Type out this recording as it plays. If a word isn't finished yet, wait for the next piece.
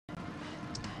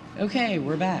Okay,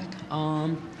 we're back.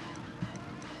 I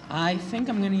think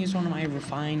I'm gonna use one of my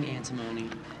refined antimony,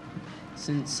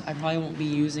 since I probably won't be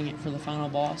using it for the final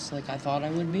boss like I thought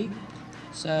I would be,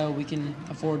 so we can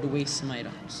afford to waste some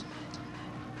items.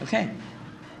 Okay,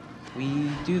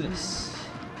 we do this.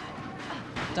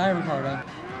 Die, Ricardo.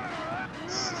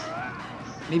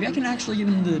 Maybe I can actually get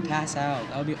him to pass out.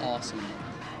 That would be awesome.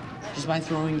 Just by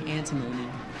throwing antimony.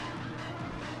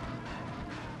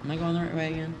 Am I going the right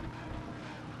way again?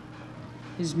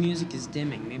 His music is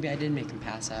dimming. Maybe I did make him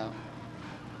pass out.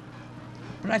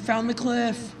 But I found the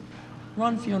cliff!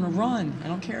 Run, Fiona, run! I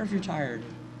don't care if you're tired.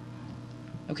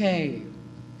 Okay,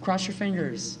 cross your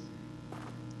fingers.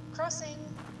 Crossing.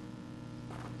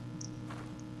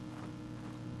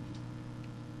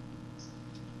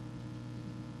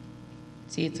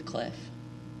 See, it's a cliff.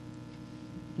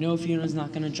 No, Fiona's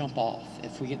not gonna jump off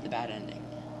if we get the bad ending.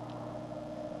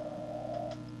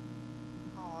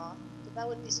 Aw, but that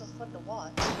would be so fun to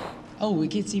watch. Oh, it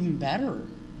gets even better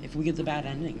if we get the bad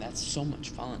ending. That's so much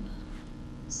fun.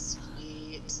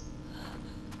 Sweet.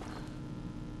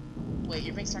 Wait,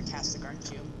 you're being sarcastic,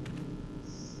 aren't you?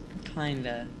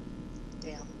 Kinda.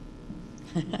 Damn.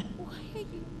 Why are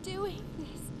you doing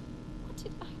this? What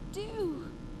did I do?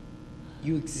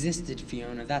 You existed,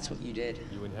 Fiona. That's what you did.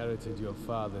 You inherited your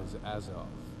father's Azoth.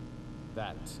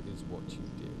 That is what you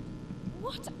did.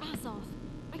 What Azoth?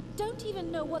 I don't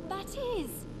even know what that is.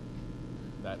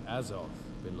 That Azoth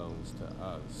belongs to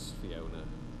us, Fiona.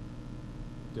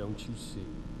 Don't you see?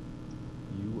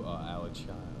 You are our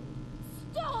child.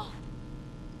 Stop!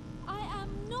 I am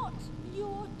not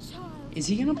your child. Is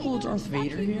he gonna pull Darth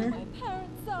Vader Exactly here? who my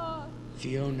parents are.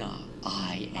 Fiona,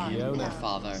 I am Fiona. your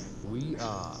father. We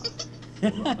are.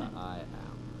 Rather, I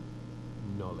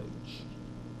am. Knowledge.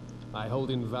 I hold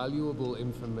invaluable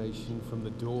information from the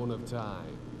dawn of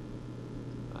time.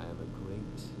 I am a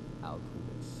great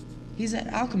alchemist. He's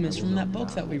that alchemist from that book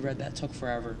that we read that took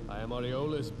forever. I am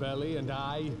Aureolus Belli, and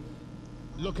I...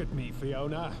 Look at me,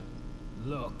 Fiona.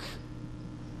 Look.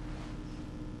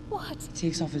 What? He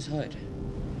takes off his hood.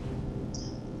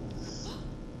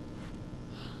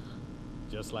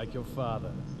 Just like your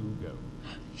father, Ugo.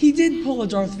 He did pull a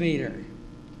Darth Vader.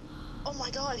 Oh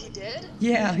my god, he did?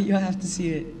 Yeah, you have to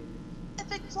see it.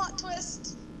 Epic plot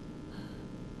twist.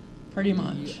 Pretty We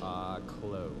much. are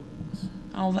clones.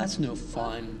 Oh, that's no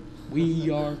fun.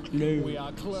 We are clones. We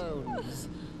are clones.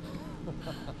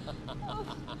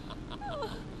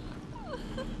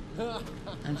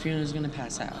 And Fiona's gonna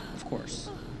pass out, of course.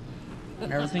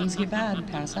 Whenever things get bad,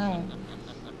 pass out.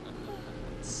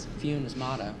 It's Fiona's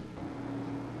motto.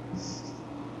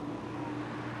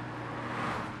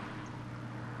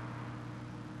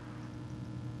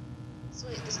 So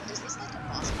wait, is this like a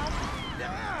boss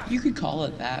battle? You could call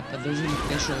it that, but there's an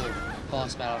official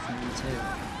boss battle for me too.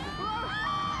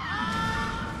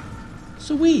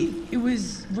 So wait, it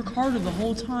was Ricardo the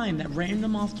whole time that ran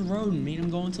him off the road and made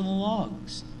him go into the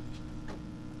logs.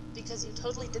 Because you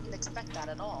totally didn't expect that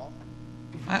at all.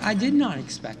 I did not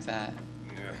expect that.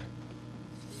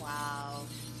 Wow,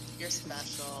 you're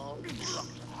special.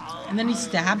 And then he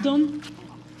stabbed him?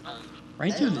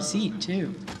 Right through the seat,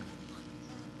 too.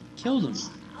 Killed him.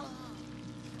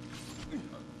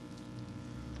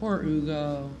 Poor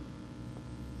Ugo.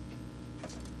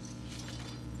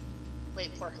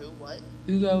 Wait, for who? What?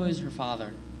 Ugo is her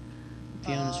father.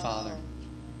 Fiona's father.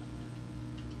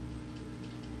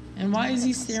 And why is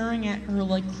he staring at her,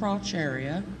 like, crotch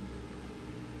area?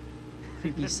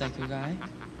 Creepy psycho guy.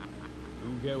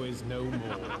 Ugo is no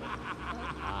more.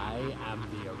 I am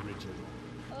the original.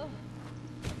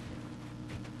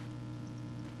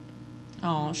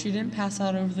 Oh, she didn't pass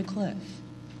out over the cliff.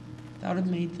 That would have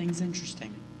made things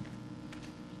interesting.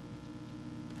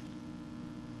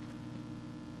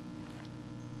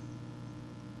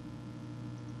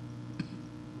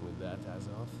 With that,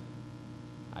 Azoth,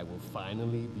 I will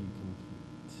finally be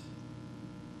complete.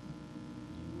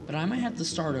 You But I might have to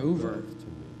start over. birth to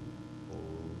me.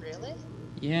 Really?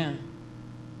 Yeah.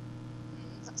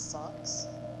 That sucks.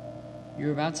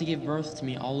 You're about to give birth to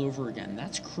me all over again.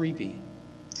 That's creepy.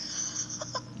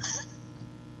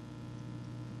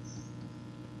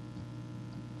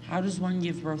 How does one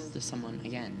give birth to someone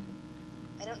again?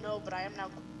 I don't know, but I am now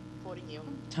quoting you.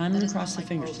 Time That to is cross not the my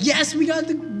fingers. quote. Yes, we got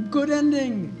the good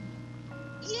ending!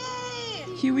 Yay!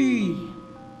 Huey!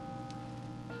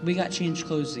 We got changed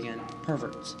clothes again.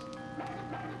 Perverts.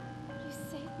 You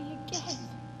saved me again.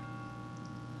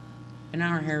 And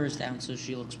now her hair is down so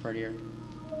she looks prettier.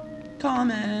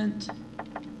 Comment!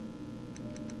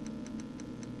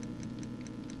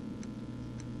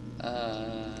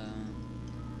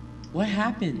 What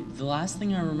happened? The last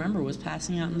thing I remember was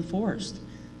passing out in the forest.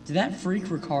 Did that freak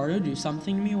Ricardo do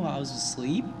something to me while I was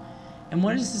asleep? And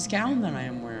what is this gown that I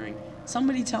am wearing?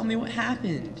 Somebody tell me what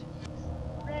happened.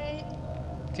 Right.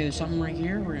 Okay, there's something right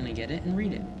here. We're gonna get it and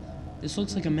read it. This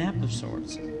looks like a map of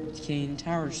sorts. Decaying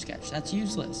tower sketch. That's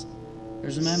useless.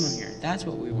 There's a memo here. That's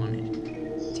what we wanted.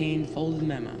 Obtain folded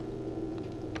memo.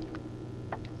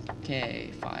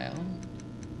 Okay, file.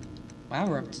 Wow,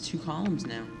 we're up to 2 columns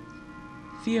now.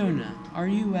 Fiona, are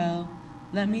you well?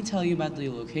 Let me tell you about the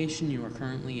location you are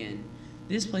currently in.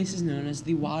 This place is known as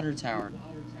the Water Tower.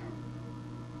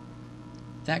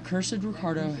 That cursed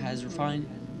Ricardo has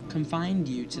confined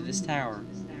you to this tower.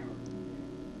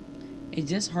 It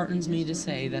disheartens me to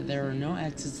say that there are no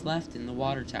exits left in the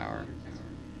Water Tower.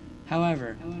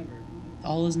 However,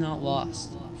 all is not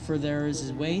lost, for there is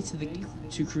a way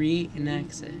to create an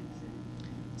exit.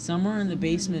 Somewhere in the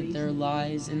basement there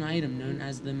lies an item known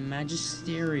as the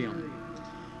Magisterium.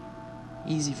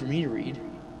 Easy for me to read.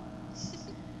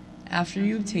 After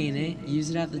you obtain it, use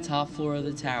it at the top floor of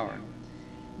the tower.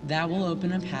 That will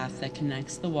open a path that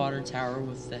connects the Water Tower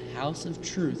with the House of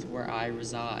Truth where I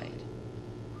reside.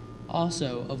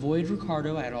 Also, avoid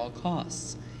Ricardo at all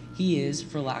costs. He is,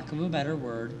 for lack of a better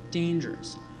word,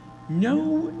 dangerous.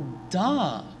 No,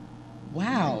 duh.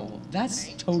 Wow,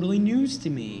 that's totally news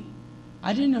to me.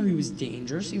 I didn't know he was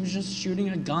dangerous. He was just shooting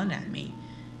a gun at me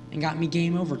and got me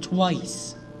game over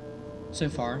twice so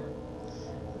far.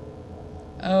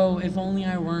 Oh, if only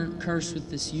I weren't cursed with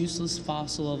this useless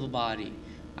fossil of a body.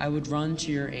 I would run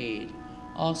to your aid.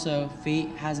 Also, fate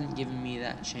hasn't given me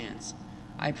that chance.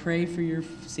 I pray for your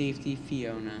safety,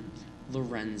 Fiona.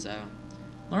 Lorenzo.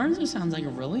 Lorenzo sounds like a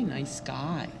really nice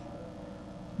guy.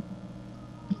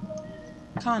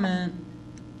 Comment.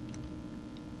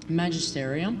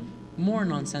 Magisterium? More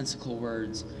nonsensical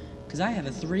words, because I have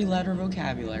a 3-letter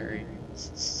vocabulary.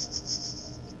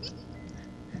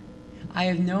 I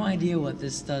have no idea what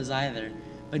this does either,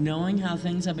 but knowing how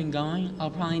things have been going, I'll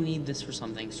probably need this for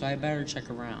something, so I better check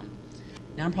around.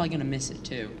 Now I'm probably going to miss it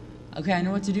too. Okay, I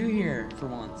know what to do here, for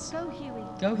once. Go, Huey.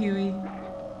 Go, Huey.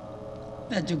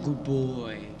 That's a good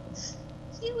boy.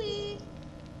 Huey.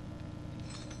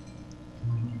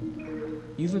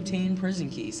 You've obtained prison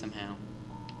key somehow.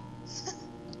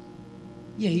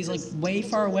 Yeah, he's like way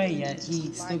far away, yet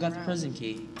he still got the prison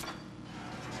key.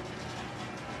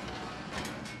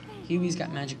 Huey's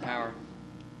got magic power.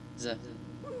 Z.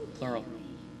 Plural.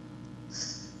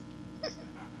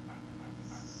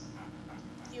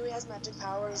 Huey has magic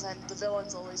powers, and the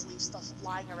villains always leave stuff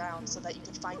lying around so that you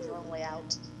can find your own way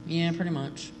out. Yeah, pretty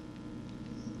much.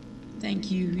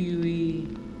 Thank you, Huey.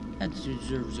 That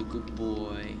deserves a good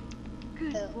boy.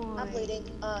 Good boy. I'm bleeding.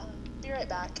 Be right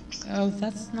back. Oh,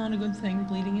 that's not a good thing.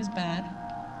 Bleeding is bad.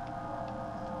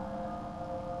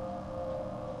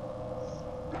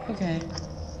 Okay.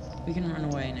 We can run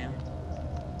away now.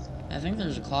 I think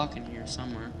there's a clock in here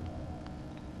somewhere.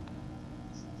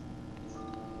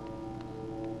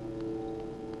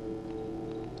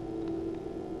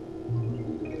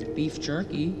 Beef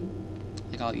jerky.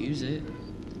 Like, I'll use it.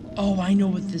 Oh, I know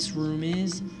what this room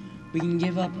is. We can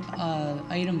give up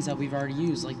items that we've already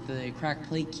used, like the cracked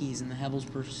plate keys and the Hebble's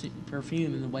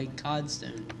perfume and the white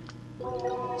codstone.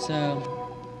 So,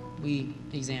 we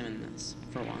examine this,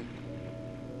 for one.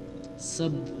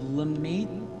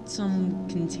 Sublimatum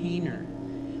container.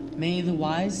 May the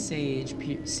wise sage,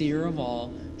 seer of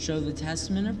all, show the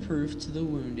testament of proof to the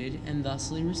wounded and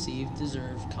thusly receive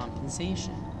deserved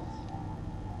compensation.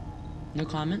 No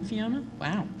comment, Fiona?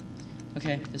 Wow.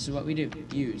 Okay, this is what we do.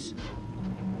 Use.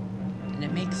 And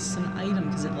it makes us an item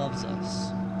because it loves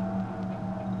us.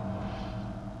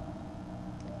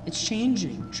 It's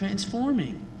changing,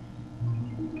 transforming.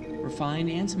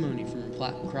 Refined antimony from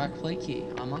cracked plate key.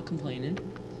 I'm not complaining.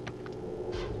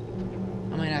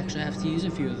 I might actually have to use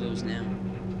a few of those now.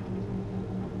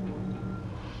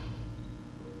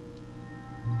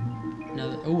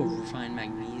 Another, oh, refined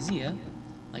magnesia.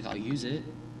 Like, I'll use it.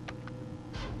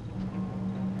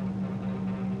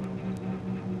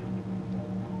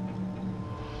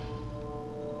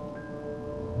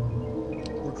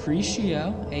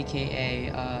 Recretio, aka,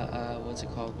 what's it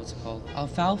called?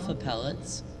 Alfalfa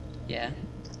pellets. Yeah.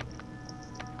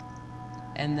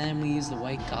 And then we use the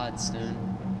white godstone.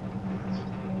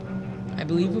 I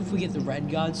believe if we get the red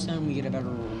godstone, we get a better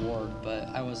reward, but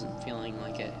I wasn't feeling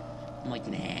like it. I'm like,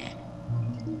 nah.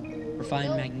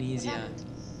 Refined magnesia.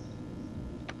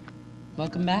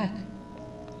 Welcome back.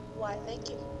 Why, thank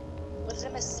you. What did I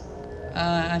miss?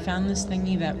 I found this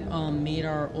thingy that made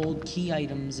our old key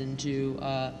items into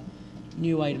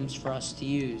new items for us to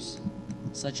use,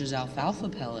 such as alfalfa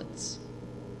pellets.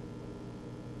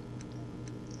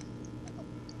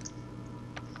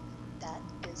 That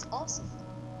is awesome.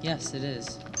 Yes, it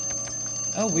is.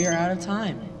 Oh, we are out of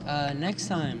time. Next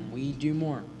time, we do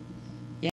more.